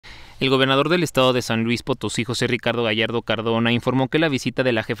El gobernador del estado de San Luis Potosí, José Ricardo Gallardo Cardona, informó que la visita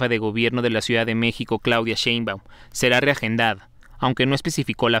de la Jefa de Gobierno de la Ciudad de México, Claudia Sheinbaum, será reagendada, aunque no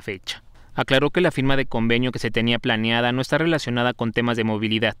especificó la fecha. Aclaró que la firma de convenio que se tenía planeada no está relacionada con temas de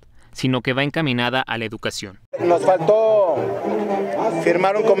movilidad, sino que va encaminada a la educación. Nos faltó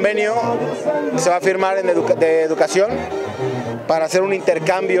firmar un convenio, se va a firmar de educación para hacer un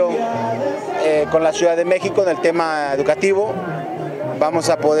intercambio con la Ciudad de México en el tema educativo. Vamos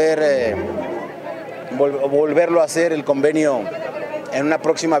a poder volverlo a hacer el convenio en una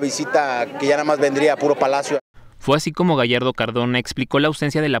próxima visita que ya nada más vendría a puro palacio. Fue así como Gallardo Cardona explicó la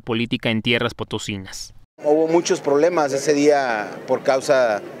ausencia de la política en tierras potosinas. Hubo muchos problemas ese día por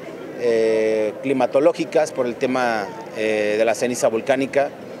causa climatológicas, por el tema de la ceniza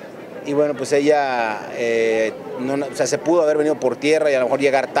volcánica. Y bueno, pues ella se pudo haber venido por tierra y a lo mejor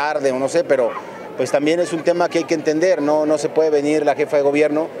llegar tarde o no sé, pero pues también es un tema que hay que entender, no se puede venir la jefa de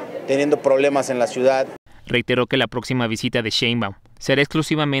gobierno teniendo problemas en la ciudad. Reiteró que la próxima visita de Sheinbaum será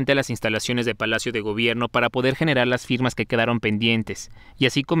exclusivamente a las instalaciones de Palacio de Gobierno para poder generar las firmas que quedaron pendientes y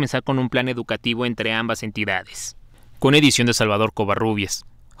así comenzar con un plan educativo entre ambas entidades. Con edición de Salvador Covarrubias,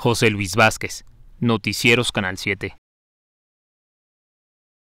 José Luis Vázquez, Noticieros Canal 7.